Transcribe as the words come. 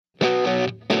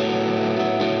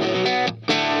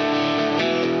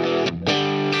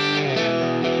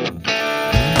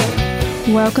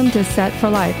Welcome to Set for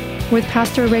Life with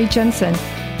Pastor Ray Jensen.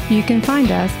 You can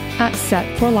find us at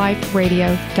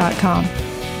setforliferadio.com.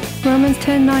 Romans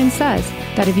 10:9 says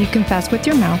that if you confess with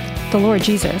your mouth the Lord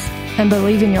Jesus and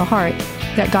believe in your heart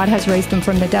that God has raised him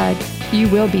from the dead, you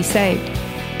will be saved.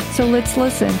 So let's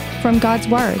listen from God's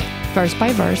Word, verse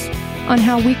by verse, on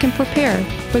how we can prepare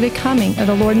for the coming of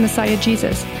the Lord and Messiah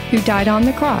Jesus, who died on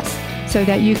the cross so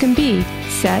that you can be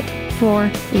set for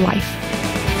life.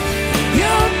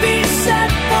 You'll be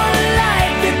set for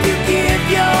life if you give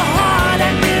your heart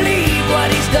and believe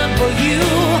what he's done for you.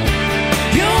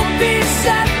 You'll be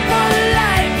set for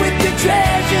life with your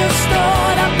treasure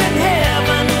stored up in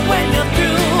heaven when you're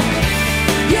through.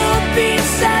 You'll be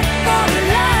set for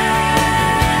life.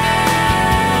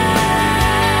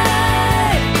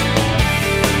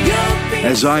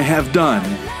 As I have done,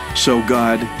 so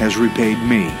God has repaid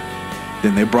me.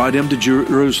 Then they brought him to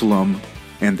Jerusalem,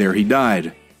 and there he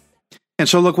died. And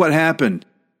so look what happened.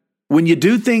 When you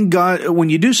do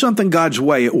something God's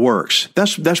way, it works.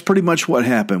 That's pretty much what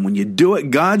happened. When you do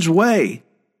it God's way,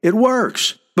 it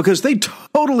works. Because they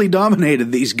totally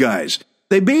dominated these guys.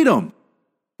 They beat them.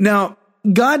 Now,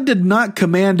 God did not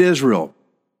command Israel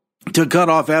to cut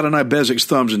off Adonai-Bezek's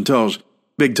thumbs and toes,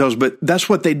 big toes, but that's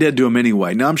what they did to him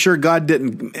anyway. Now, I'm sure God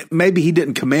maybe he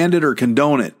didn't command it or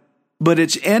condone it. But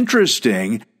it's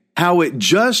interesting how it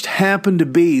just happened to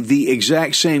be the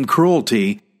exact same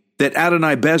cruelty that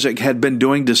Adonai-Bezek had been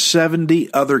doing to 70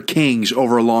 other kings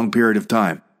over a long period of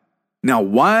time. Now,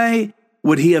 why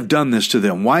would he have done this to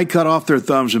them? Why cut off their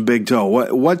thumbs and big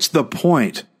toe? What's the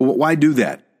point? Why do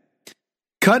that?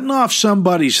 Cutting off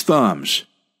somebody's thumbs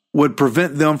would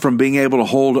prevent them from being able to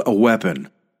hold a weapon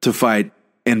to fight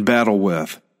in battle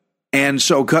with. And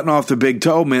so cutting off the big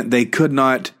toe meant they could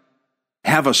not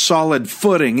have a solid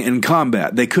footing in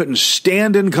combat. They couldn't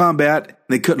stand in combat.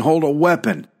 They couldn't hold a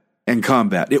weapon in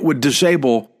combat. It would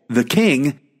disable the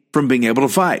king from being able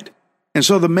to fight. And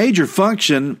so the major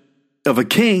function of a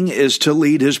king is to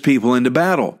lead his people into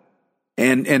battle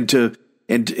and to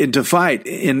fight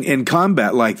in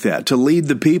combat like that, to lead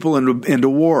the people into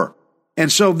war.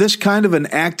 And so this kind of an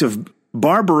act of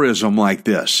barbarism like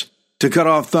this, to cut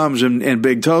off thumbs and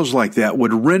big toes like that,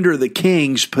 would render the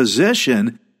king's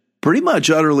position pretty much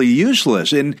utterly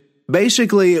useless. And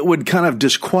basically it would kind of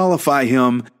disqualify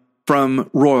him from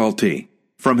royalty,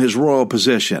 from his royal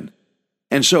position.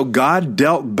 And so God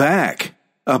dealt back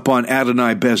upon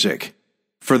Adonai-Bezek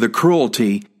for the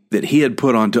cruelty that he had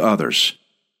put onto others.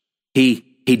 He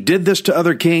did this to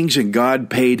other kings, and God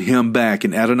paid him back,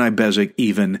 and Adonai-Bezek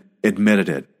even admitted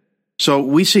it. So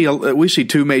we see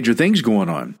two major things going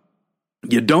on.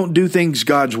 You don't do things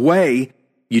God's way.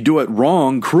 You do it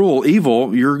wrong, cruel,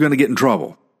 evil, you're going to get in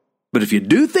trouble. But if you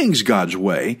do things God's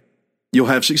way, you'll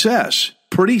have success.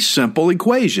 Pretty simple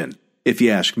equation, if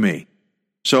you ask me.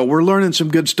 So we're learning some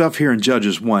good stuff here in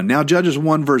Judges 1. Now, Judges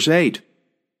 1, verse 8.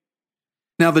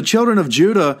 Now the children of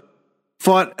Judah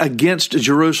fought against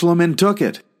Jerusalem and took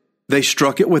it. They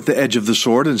struck it with the edge of the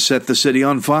sword and set the city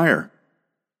on fire.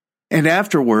 And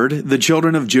afterward, the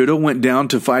children of Judah went down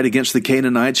to fight against the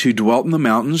Canaanites who dwelt in the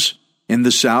mountains, in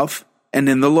the south, and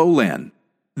in the lowland.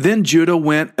 Then Judah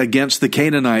went against the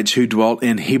Canaanites who dwelt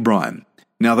in Hebron.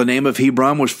 Now the name of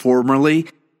Hebron was formerly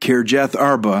Kirjath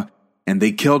Arba, and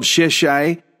they killed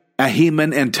Sheshai,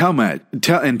 Ahiman, and Talmai.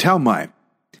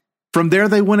 From there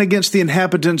they went against the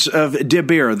inhabitants of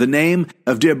Debir. The name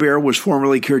of Debir was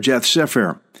formerly Kirjath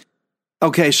Sepher.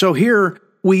 Okay, so here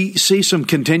we see some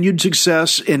continued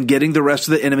success in getting the rest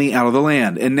of the enemy out of the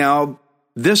land. And now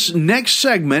this next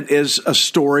segment is a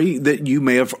story that you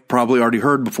may have probably already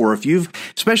heard before.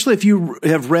 Especially if you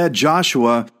have read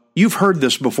Joshua, you've heard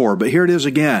this before, but here it is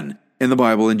again in the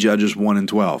Bible in Judges 1 and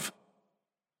 12.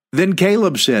 Then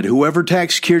Caleb said, "Whoever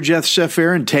attacks Kirjath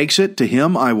Sepher and takes it, to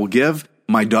him I will give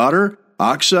my daughter,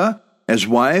 Achsah, as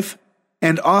wife."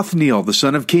 And Othniel, the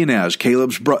son of Kenaz,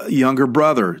 Caleb's younger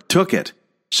brother, took it.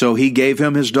 So he gave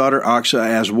him his daughter Achsah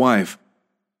as wife.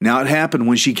 Now it happened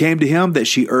when she came to him that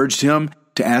she urged him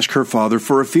to ask her father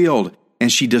for a field.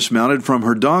 And she dismounted from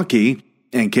her donkey,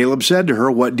 and Caleb said to her,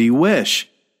 "What do you wish?"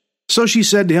 So she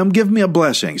said to him, "Give me a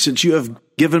blessing. Since you have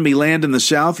given me land in the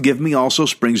south, give me also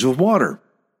springs of water."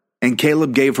 And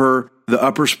Caleb gave her the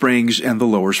upper springs and the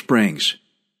lower springs.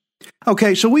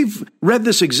 Okay, so we've read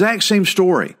this exact same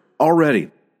story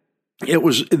already. It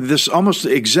was this almost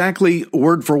exactly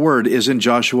word for word is in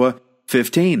Joshua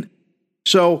 15.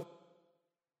 So,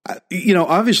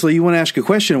 obviously you want to ask a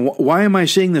question. Why am I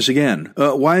seeing this again?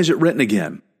 Why is it written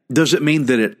again? Does it mean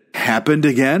that it happened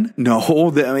again?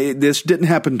 No, this didn't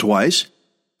happen twice.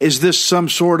 Is this some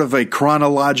sort of a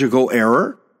chronological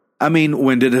error? I mean,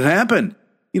 when did it happen?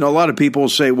 a lot of people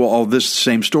say, well, this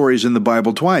same story is in the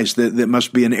Bible twice. That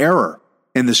must be an error.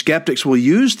 And the skeptics will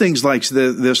use things like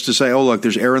this to say, oh, look,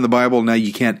 there's error in the Bible. Now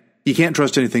you can't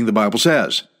trust anything the Bible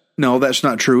says. No, that's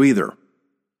not true either.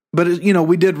 But,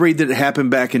 we did read that it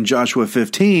happened back in Joshua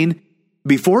 15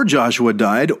 before Joshua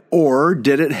died, or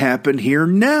did it happen here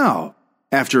now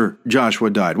after Joshua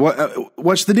died?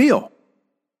 What's the deal?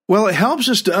 Well, it helps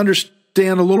us to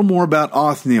understand a little more about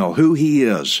Othniel, who he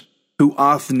is, who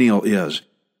Othniel is.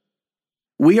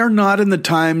 We are not in the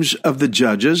times of the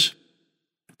judges,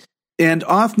 and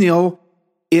Othniel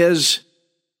is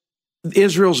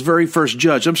Israel's very first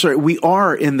judge. I'm sorry, we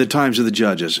are in the times of the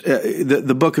judges,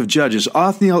 the book of Judges.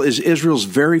 Othniel is Israel's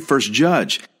very first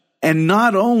judge. And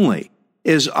not only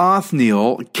is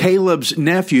Othniel Caleb's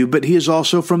nephew, but he is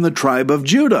also from the tribe of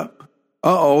Judah.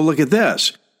 Look at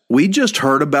this. We just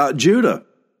heard about Judah,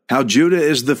 how Judah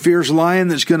is the fierce lion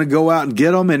that's going to go out and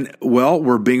get them. And, well,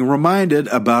 we're being reminded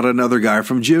about another guy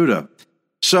from Judah.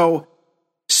 So,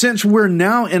 since we're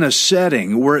now in a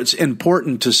setting where it's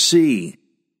important to see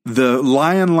the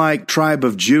lion-like tribe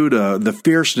of Judah, the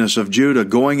fierceness of Judah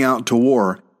going out to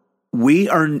war, we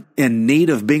are in need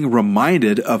of being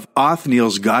reminded of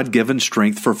Othniel's God-given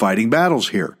strength for fighting battles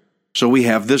here. So we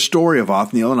have this story of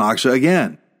Othniel and Achsah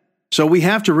again. So we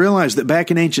have to realize that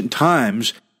back in ancient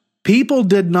times, people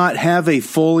did not have a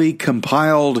fully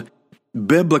compiled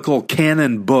biblical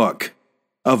canon book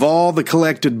of all the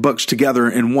collected books together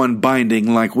in one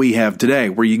binding like we have today,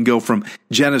 where you can go from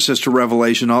Genesis to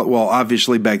Revelation. Well,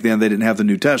 obviously back then they didn't have the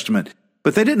New Testament,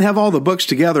 but they didn't have all the books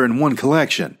together in one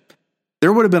collection.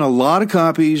 There would have been a lot of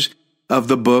copies of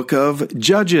the book of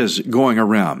Judges going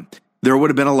around. There would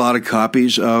have been a lot of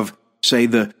copies of, say,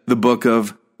 the book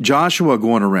of Joshua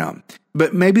going around.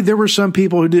 But maybe there were some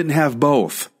people who didn't have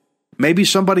both. Maybe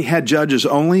somebody had Judges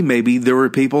only. Maybe there were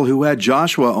people who had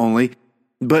Joshua only.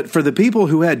 But for the people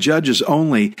who had Judges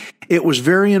only, it was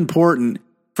very important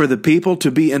for the people to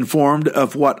be informed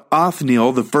of what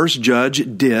Othniel, the first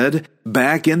judge, did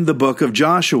back in the book of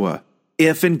Joshua,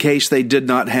 if in case they did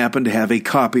not happen to have a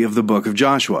copy of the book of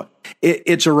Joshua.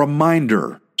 It's a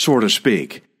reminder, so to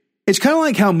speak. It's kind of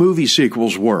like how movie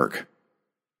sequels work.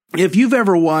 If you've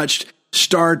ever watched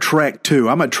Star Trek II,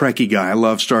 I'm a Trekkie guy, I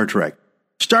love Star Trek.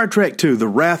 Star Trek II, The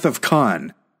Wrath of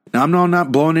Khan. Now, I'm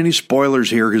not blowing any spoilers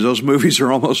here because those movies are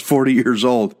almost 40 years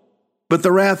old. But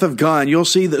The Wrath of Khan, you'll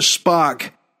see that Mr.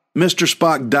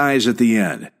 Spock dies at the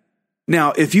end.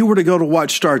 Now, if you were to go to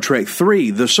watch Star Trek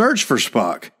III, The Search for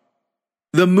Spock,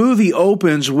 the movie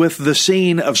opens with the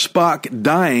scene of Spock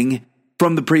dying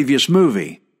from the previous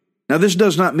movie. Now, this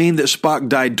does not mean that Spock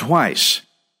died twice.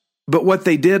 But what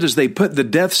they did is they put the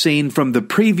death scene from the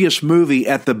previous movie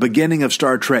at the beginning of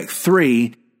Star Trek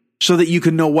III so that you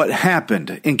can know what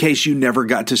happened in case you never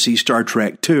got to see Star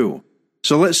Trek II.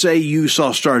 So let's say you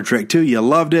saw Star Trek II, you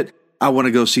loved it. I want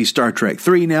to go see Star Trek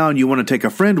III now, and you want to take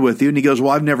a friend with you. And he goes,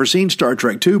 well, I've never seen Star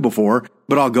Trek II before,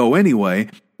 but I'll go anyway.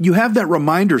 You have that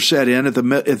reminder set in at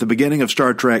the beginning of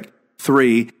Star Trek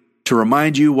III to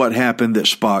remind you what happened, that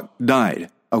Spock died.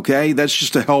 Okay? That's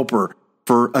just a helper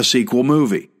for a sequel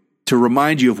movie, to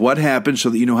remind you of what happened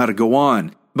so that you know how to go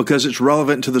on, because it's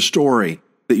relevant to the story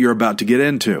that you're about to get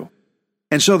into.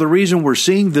 And so the reason we're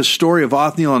seeing this story of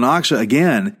Othniel and Achsah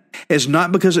again is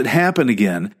not because it happened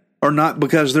again, or not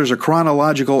because there's a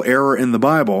chronological error in the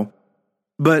Bible,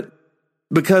 but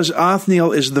because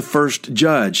Othniel is the first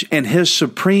judge, and his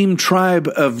supreme tribe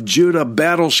of Judah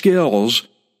battle skills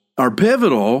are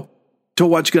pivotal to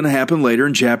what's going to happen later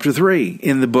in chapter 3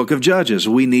 in the book of Judges.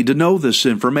 We need to know this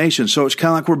information, so it's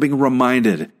kind of like we're being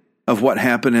reminded of what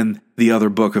happened in the other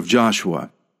book of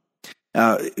Joshua.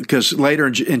 Because later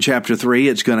in chapter 3,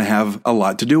 it's going to have a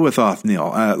lot to do with Othniel.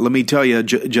 Let me tell you,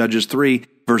 Judges 3,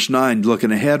 verse 9,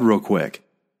 looking ahead real quick.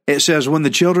 It says, when the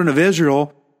children of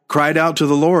Israel cried out to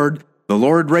the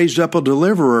Lord raised up a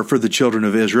deliverer for the children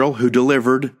of Israel who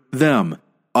delivered them,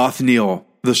 Othniel,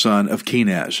 the son of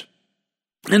Kenaz.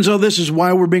 And so this is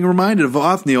why we're being reminded of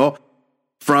Othniel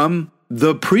from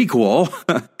the prequel,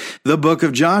 the book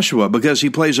of Joshua, because he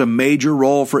plays a major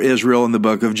role for Israel in the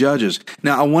book of Judges.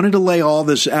 Now, I wanted to lay all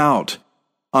this out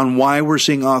on why we're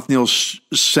seeing Othniel's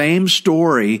same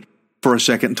story for a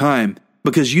second time,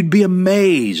 because you'd be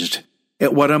amazed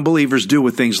at what unbelievers do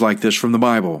with things like this from the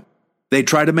Bible. They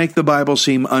try to make the Bible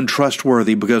seem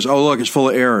untrustworthy because, oh, look, it's full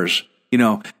of errors. You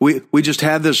know, we just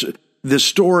had this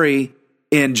story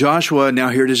in Joshua, now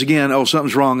here it is again. Oh,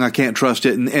 something's wrong. I can't trust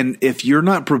it. And if you're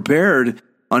not prepared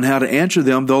on how to answer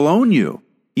them, they'll own you.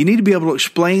 You need to be able to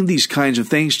explain these kinds of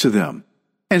things to them.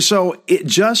 And so it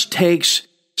just takes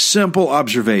simple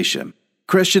observation.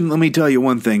 Christian, let me tell you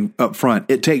one thing up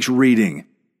front. It takes reading.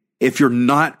 If you're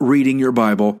not reading your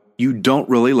Bible, you don't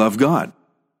really love God.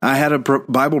 I had a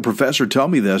Bible professor tell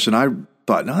me this, and I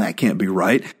thought, no, that can't be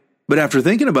right. But after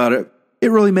thinking about it,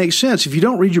 it really makes sense. If you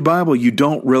don't read your Bible, you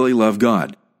don't really love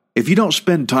God. If you don't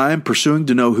spend time pursuing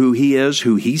to know who He is,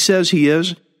 who He says He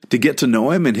is, to get to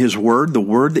know Him and His Word, the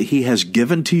Word that He has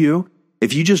given to you,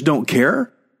 if you just don't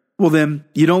care, well, then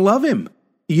you don't love Him.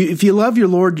 If you love the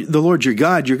Lord your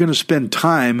God, you're going to spend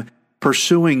time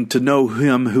pursuing to know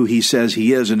Him, who He says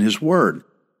He is in His Word.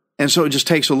 And so it just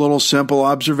takes a little simple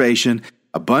observation.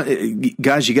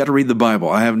 Guys, you got to read the Bible.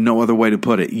 I have no other way to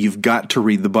put it. You've got to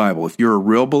read the Bible. If you're a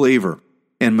real believer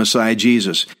in Messiah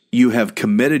Jesus, you have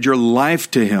committed your life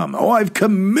to Him. Oh, I've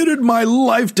committed my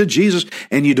life to Jesus,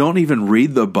 and you don't even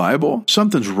read the Bible?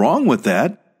 Something's wrong with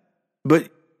that. But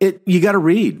you got to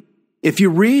read. If you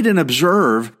read and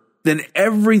observe, then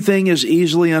everything is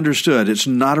easily understood. It's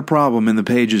not a problem in the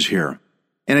pages here.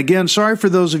 And again, sorry for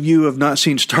those of you who have not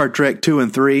seen Star Trek 2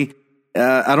 and 3.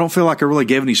 I don't feel like I really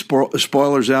gave any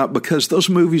spoilers out because those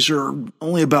movies are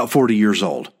only about 40 years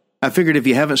old. I figured if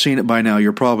you haven't seen it by now,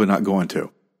 you're probably not going to.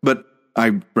 But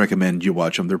I recommend you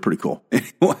watch them. They're pretty cool.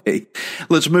 Anyway,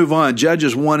 let's move on.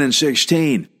 Judges 1 and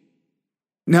 16.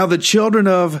 Now the children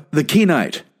of the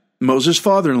Kenite, Moses'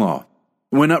 father-in-law,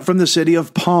 went up from the city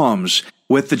of Palms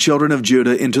with the children of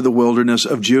Judah into the wilderness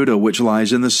of Judah, which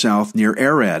lies in the south near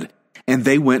Arad. And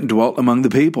they went and dwelt among the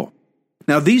people.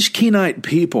 Now these Kenite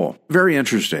people, very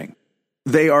interesting.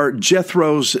 They are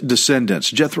Jethro's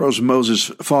descendants. Jethro's Moses'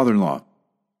 father-in-law.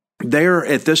 They are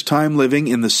at this time living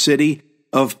in the city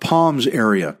of Palms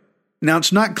area. Now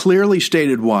it's not clearly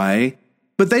stated why,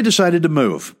 but they decided to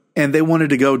move. And they wanted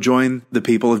to go join the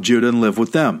people of Judah and live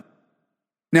with them.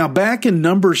 Now, back in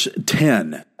Numbers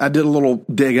 10, I did a little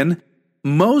digging.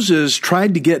 Moses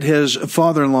tried to get his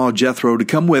father-in-law Jethro to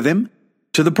come with him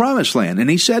to the promised land. And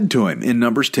he said to him in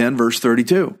Numbers 10, verse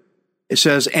 32, it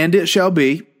says, "And it shall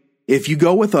be, if you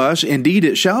go with us, indeed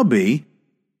it shall be,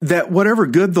 that whatever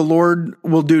good the Lord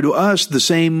will do to us, the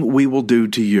same we will do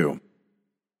to you."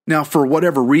 Now, for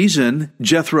whatever reason,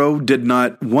 Jethro did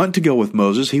not want to go with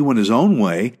Moses. He went his own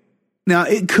way. Now,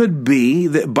 it could be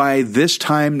that by this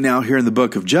time now here in the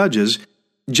book of Judges,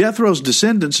 Jethro's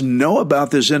descendants know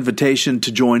about this invitation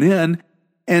to join in,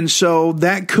 and so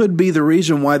that could be the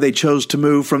reason why they chose to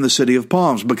move from the city of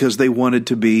Palms, because they wanted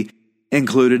to be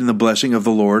included in the blessing of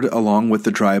the Lord along with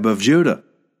the tribe of Judah.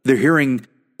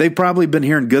 They've probably been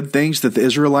hearing good things that the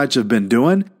Israelites have been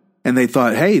doing, and they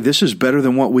thought, hey, this is better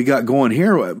than what we got going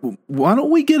here. Why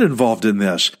don't we get involved in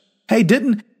this? Hey,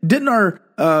 didn't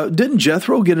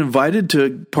Jethro get invited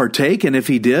to partake? And if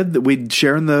he did, that we'd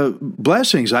share in the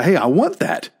blessings. I want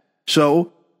that.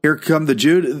 So here come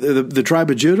the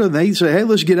tribe of Judah, and they say, hey,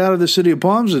 let's get out of the city of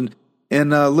Palms and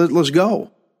let's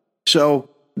go. So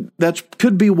that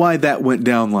could be why that went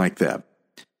down like that.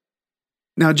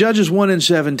 Now, Judges 1 and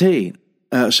 17,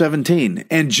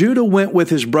 and Judah went with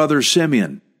his brother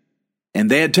Simeon, and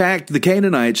they attacked the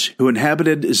Canaanites who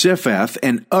inhabited Ziphath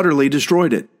and utterly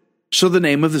destroyed it. So the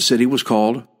name of the city was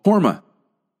called Hormah.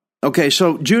 Okay,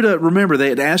 so Judah, remember, they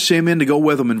had asked Simeon to go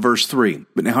with them in verse 3.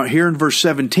 But now here in verse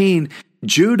 17,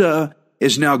 Judah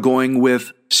is now going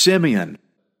with Simeon.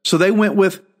 So they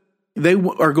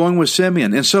are going with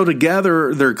Simeon. And so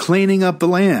together they're cleaning up the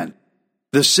land.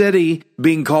 The city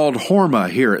being called Hormah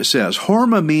here, it says.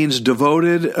 Hormah means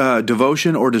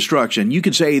devotion or destruction. You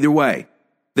could say either way.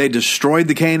 They destroyed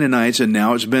the Canaanites, and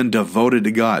now it's been devoted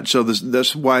to God. So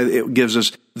that's why it gives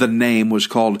us the name was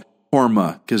called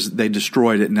Hormah, because they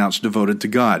destroyed it, and now it's devoted to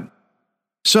God.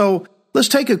 So let's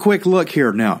take a quick look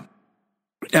here now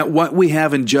at what we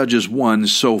have in Judges 1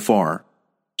 so far.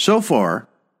 So far,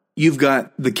 you've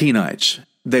got the Kenites.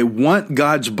 They want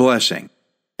God's blessing,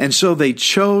 and so they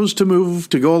chose to move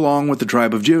to go along with the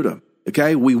tribe of Judah.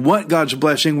 Okay, we want God's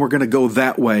blessing. We're going to go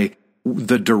that way,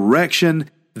 the direction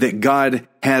that God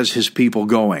has his people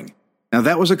going. Now,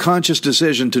 that was a conscious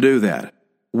decision to do that.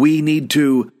 We need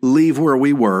to leave where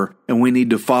we were, and we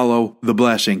need to follow the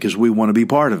blessing because we want to be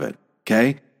part of it,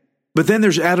 okay? But then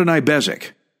there's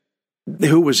Adonai-Bezek,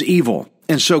 who was evil,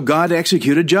 and so God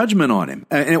executed judgment on him,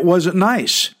 and it wasn't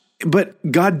nice,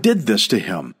 but God did this to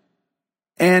him.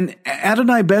 And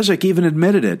Adonai-Bezek even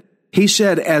admitted it. He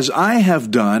said, as I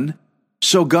have done,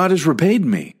 so God has repaid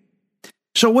me.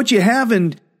 So what you have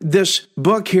in this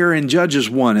book here in Judges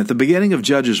 1, at the beginning of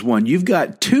Judges 1, you've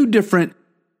got two different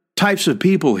types of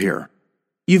people here.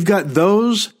 You've got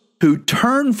those who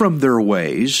turn from their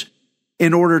ways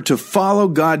in order to follow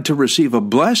God to receive a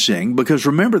blessing, because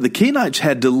remember, the Kenites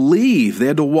had to leave. They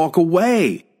had to walk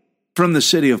away from the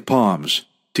city of Palms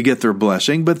to get their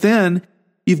blessing. But then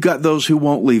you've got those who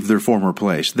won't leave their former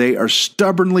place. They are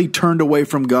stubbornly turned away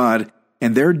from God,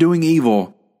 and they're doing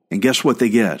evil, and guess what they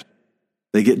get?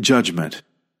 They get judgment.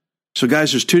 So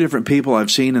guys, there's two different people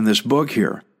I've seen in this book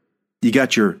here. You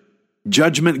got your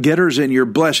judgment getters and your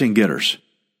blessing getters.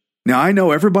 Now, I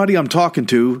know everybody I'm talking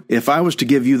to, if I was to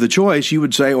give you the choice, you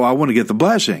would say, I want to get the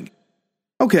blessing.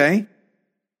 Okay.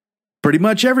 Pretty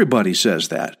much everybody says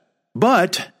that.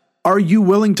 But are you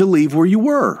willing to leave where you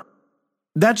were?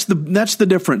 That's the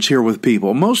difference here with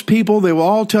people. Most people, they will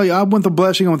all tell you, I want the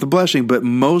blessing, but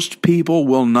most people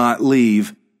will not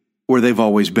leave where they've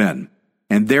always been.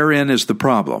 And therein is the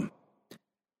problem.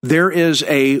 There is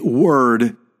a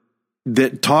word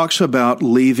that talks about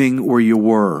leaving where you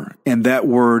were, and that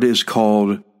word is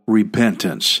called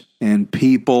repentance. And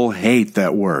people hate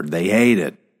that word. They hate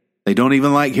it. They don't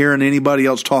even like hearing anybody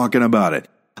else talking about it.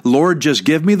 Lord, just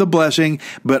give me the blessing,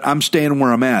 but I'm staying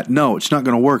where I'm at. No, it's not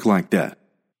going to work like that.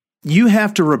 You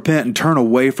have to repent and turn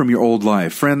away from your old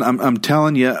life. Friend, I'm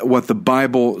telling you what the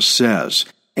Bible says.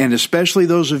 And especially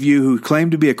those of you who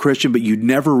claim to be a Christian, but you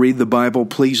never read the Bible,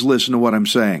 please listen to what I'm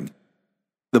saying.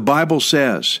 The Bible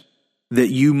says that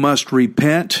you must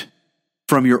repent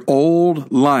from your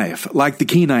old life, like the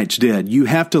Kenites did. You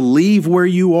have to leave where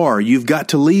you are. You've got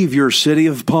to leave your city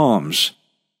of palms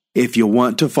if you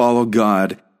want to follow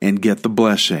God and get the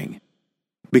blessing.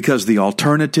 Because the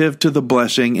alternative to the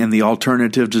blessing and the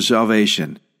alternative to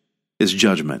salvation is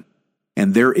judgment.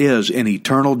 And there is an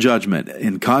eternal judgment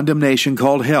and condemnation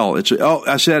called hell.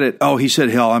 I said it. Oh, he said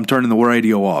hell. I'm turning the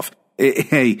radio off.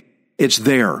 Hey, it's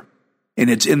there. And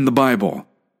it's in the Bible.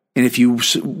 And if you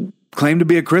claim to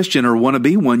be a Christian or want to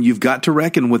be one, you've got to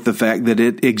reckon with the fact that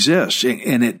it exists.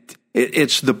 And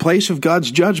it's the place of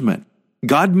God's judgment.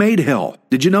 God made hell.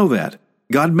 Did you know that?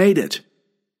 God made it.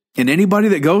 And anybody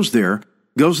that goes there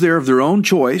of their own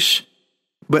choice,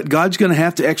 but God's going to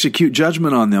have to execute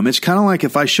judgment on them. It's kind of like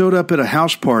if I showed up at a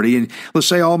house party, and let's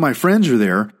say all my friends are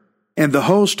there, and the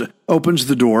host opens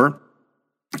the door,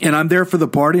 and I'm there for the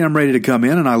party, and I'm ready to come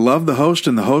in, and I love the host,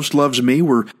 and the host loves me.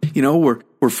 We're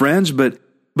friends, but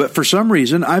for some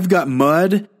reason, I've got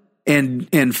mud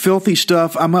and filthy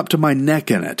stuff. I'm up to my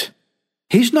neck in it.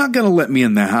 He's not going to let me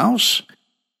in the house.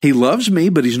 He loves me,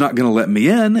 but he's not going to let me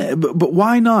in. But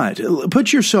why not?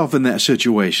 Put yourself in that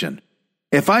situation.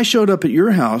 If I showed up at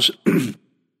your house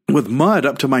with mud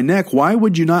up to my neck, why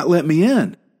would you not let me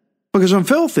in? Because I'm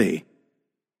filthy.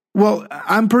 Well,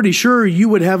 I'm pretty sure you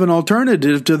would have an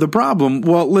alternative to the problem.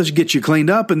 Well, let's get you cleaned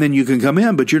up and then you can come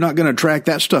in, but you're not going to track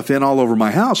that stuff in all over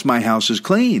my house. My house is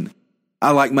clean.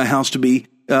 I like my house to be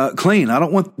clean. I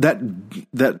don't want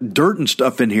that dirt and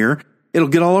stuff in here. It'll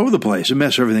get all over the place and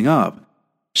mess everything up.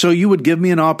 So you would give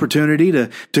me an opportunity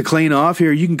to clean off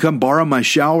here. You can come borrow my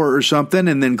shower or something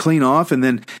and then clean off and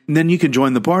then you can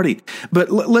join the party. But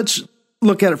let's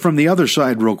look at it from the other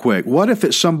side real quick. What if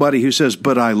it's somebody who says,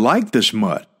 but I like this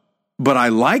mud, but I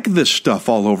like this stuff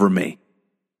all over me?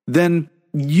 Then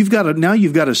you've got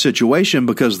a situation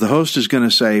because the host is going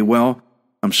to say, well,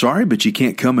 I'm sorry, but you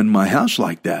can't come in my house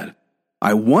like that.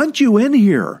 I want you in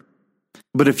here.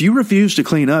 But if you refuse to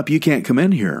clean up, you can't come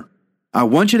in here. I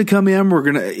want you to come in. We're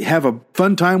going to have a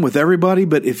fun time with everybody.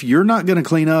 But if you're not going to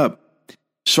clean up,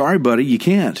 sorry, buddy, you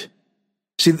can't.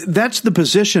 See, that's the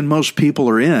position most people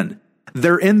are in.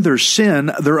 They're in their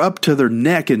sin. They're up to their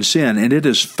neck in sin, and it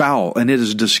is foul, and it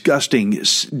is disgusting,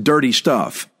 dirty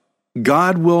stuff.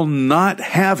 God will not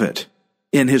have it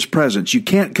in his presence. You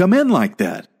can't come in like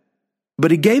that.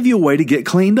 But he gave you a way to get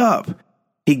cleaned up.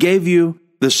 He gave you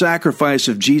the sacrifice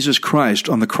of Jesus Christ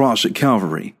on the cross at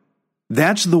Calvary.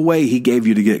 That's the way he gave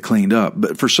you to get cleaned up.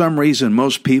 But for some reason,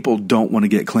 most people don't want to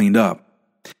get cleaned up.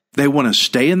 They want to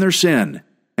stay in their sin,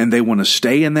 and they want to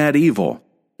stay in that evil.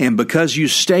 And because you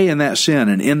stay in that sin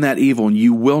and in that evil, and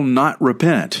you will not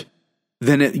repent,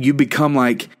 then you become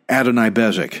like Adonai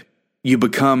Bezek. You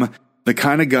become the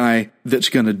kind of guy that's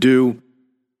going to do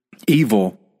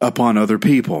evil upon other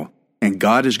people, and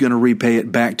God is going to repay it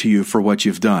back to you for what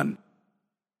you've done.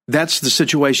 That's the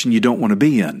situation you don't want to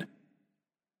be in.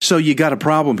 So you got a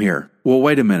problem here. Well,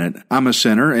 wait a minute. I'm a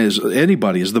sinner, as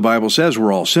anybody, as the Bible says,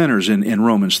 we're all sinners in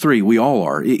Romans 3. We all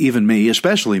are, even me,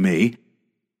 especially me.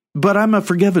 But I'm a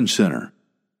forgiven sinner.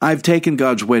 I've taken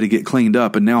God's way to get cleaned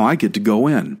up, and now I get to go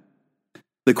in.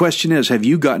 The question is, have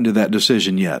you gotten to that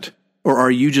decision yet? Or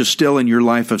are you just still in your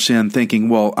life of sin thinking,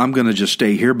 well, I'm going to just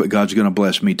stay here, but God's going to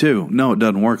bless me too? No, it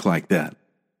doesn't work like that.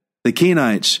 The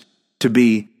Kenites, to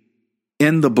be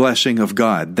in the blessing of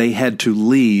God, they had to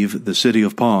leave the city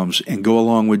of palms and go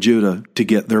along with Judah to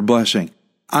get their blessing.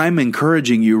 I'm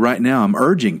encouraging you right now, I'm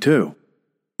urging too,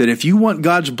 that if you want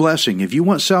God's blessing, if you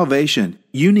want salvation,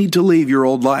 you need to leave your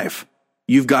old life.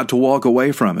 you've got to walk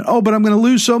away from it. Oh, but I'm going to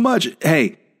lose so much.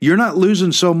 Hey, you're not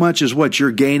losing so much as what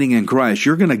you're gaining in Christ.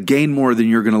 You're going to gain more than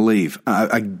you're going to leave.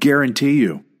 I guarantee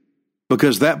you.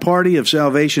 Because that party of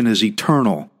salvation is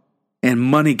eternal. And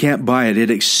money can't buy it.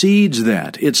 It exceeds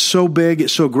that. It's so big,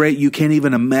 it's so great, you can't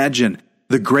even imagine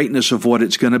the greatness of what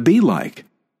it's going to be like.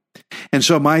 And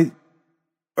so my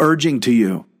urging to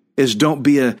you is don't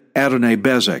be a Adonai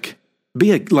Bezek.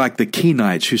 Be like the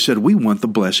Kenites who said, we want the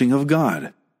blessing of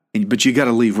God. But you got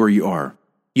to leave where you are.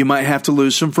 You might have to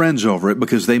lose some friends over it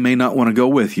because they may not want to go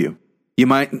with you. You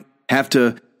might have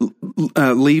to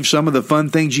leave some of the fun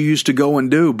things you used to go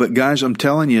and do. But guys, I'm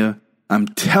telling you,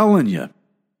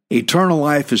 eternal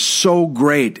life is so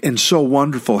great and so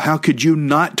wonderful. How could you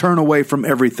not turn away from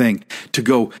everything to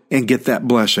go and get that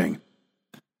blessing?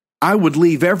 I would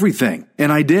leave everything,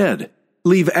 and I did.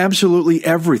 Leave absolutely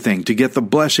everything to get the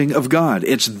blessing of God.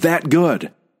 It's that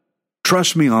good.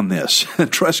 Trust me on this.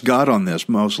 Trust God on this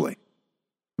mostly.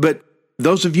 But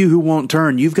those of you who won't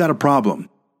turn, you've got a problem.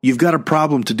 You've got a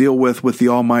problem to deal with the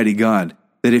Almighty God,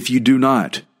 that if you do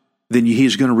not, then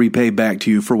He's going to repay back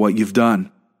to you for what you've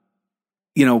done.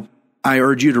 You know, I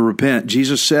urge you to repent.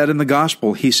 Jesus said in the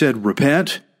gospel, He said,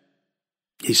 repent.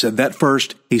 He said that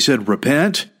first. He said,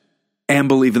 repent and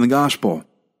believe in the gospel.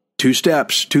 2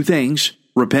 steps, 2 things,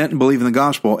 repent and believe in the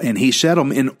gospel. And He said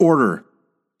them in order.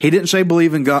 He didn't say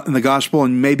believe in the gospel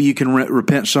and maybe you can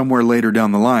repent somewhere later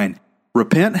down the line.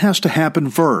 Repent has to happen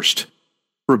first.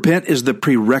 Repent is the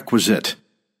prerequisite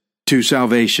to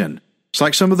salvation. It's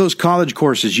like some of those college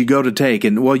courses you go to take,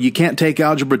 and well, you can't take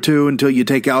Algebra 2 until you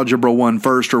take Algebra 1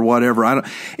 first or whatever.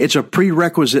 It's a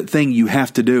prerequisite thing you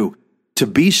have to do. To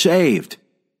be saved,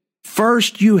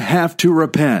 first you have to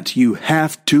repent. You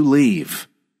have to leave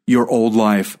your old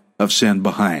life of sin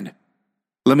behind.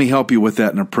 Let me help you with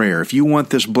that in a prayer. If you want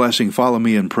this blessing, follow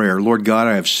me in prayer. Lord God,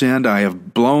 I have sinned. I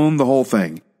have blown the whole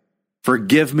thing.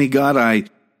 Forgive me, God.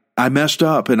 I messed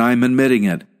up, and I'm admitting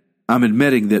it. I'm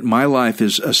admitting that my life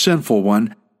is a sinful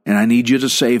one, and I need you to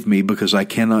save me because I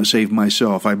cannot save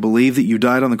myself. I believe that you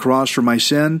died on the cross for my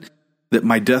sin, that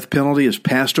my death penalty is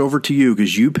passed over to you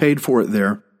because you paid for it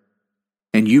there,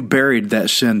 and you buried that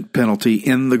sin penalty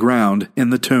in the ground, in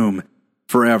the tomb,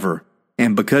 forever.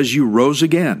 And because you rose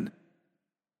again,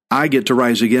 I get to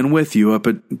rise again with you up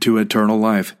to eternal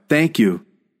life. Thank you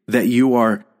that you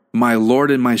are my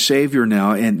Lord and my Savior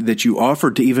now, and that you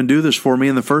offered to even do this for me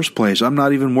in the first place. I'm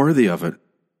not even worthy of it.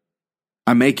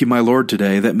 I make you my Lord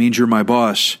today. That means you're my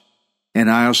boss.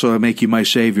 And I also make you my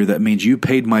Savior. That means you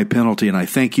paid my penalty, and I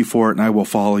thank you for it, and I will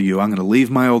follow you. I'm going to leave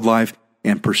my old life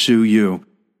and pursue you.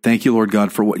 Thank you, Lord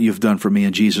God, for what you've done for me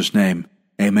in Jesus' name.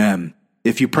 Amen.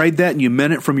 If you prayed that and you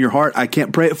meant it from your heart, I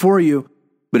can't pray it for you.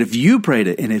 But if you prayed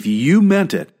it, and if you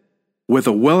meant it with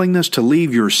a willingness to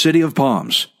leave your city of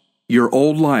palms, your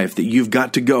old life, that you've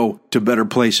got to go to better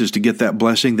places to get that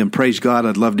blessing, then praise God.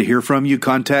 I'd love to hear from you.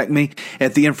 Contact me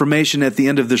at the information at the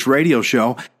end of this radio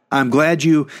show. I'm glad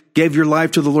you gave your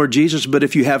life to the Lord Jesus, but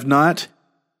if you have not,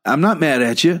 I'm not mad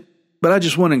at you, but I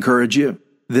just want to encourage you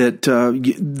that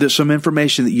there's some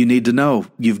information that you need to know.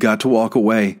 You've got to walk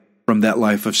away from that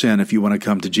life of sin if you want to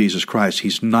come to Jesus Christ.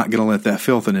 He's not going to let that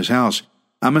filth in His house.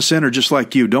 I'm a sinner just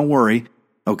like you. Don't worry,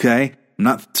 okay? I'm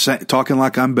not talking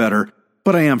like I'm better,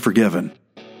 but I am forgiven.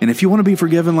 And if you want to be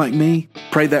forgiven like me,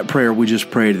 pray that prayer we just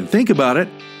prayed and think about it.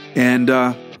 And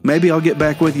maybe I'll get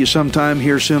back with you sometime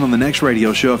here soon on the next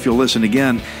radio show if you'll listen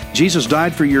again. Jesus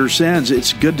died for your sins.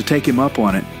 It's good to take Him up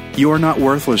on it. You are not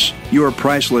worthless. You are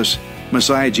priceless.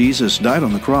 Messiah Jesus died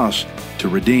on the cross to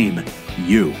redeem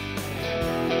you.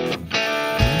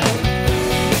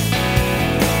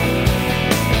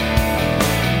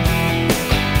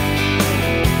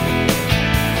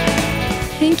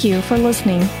 Thank you for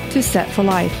listening to Set for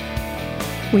Life.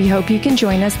 We hope you can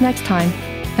join us next time,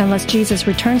 unless Jesus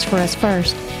returns for us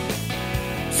first.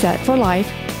 Set for Life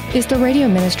is the radio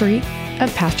ministry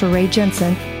of Pastor Ray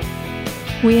Jensen.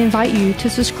 We invite you to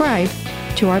subscribe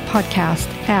to our podcast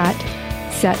at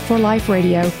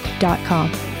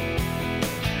setforliferadio.com.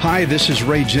 Hi, this is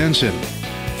Ray Jensen.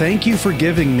 Thank you for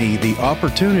giving me the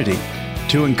opportunity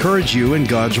to encourage you in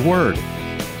God's Word.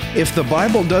 If the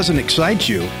Bible doesn't excite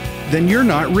you, then you're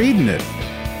not reading it.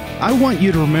 I want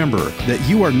you to remember that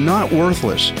you are not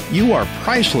worthless. You are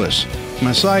priceless.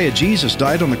 Messiah Jesus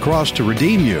died on the cross to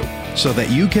redeem you so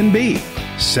that you can be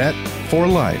set for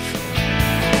life.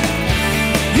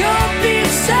 You'll be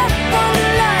set for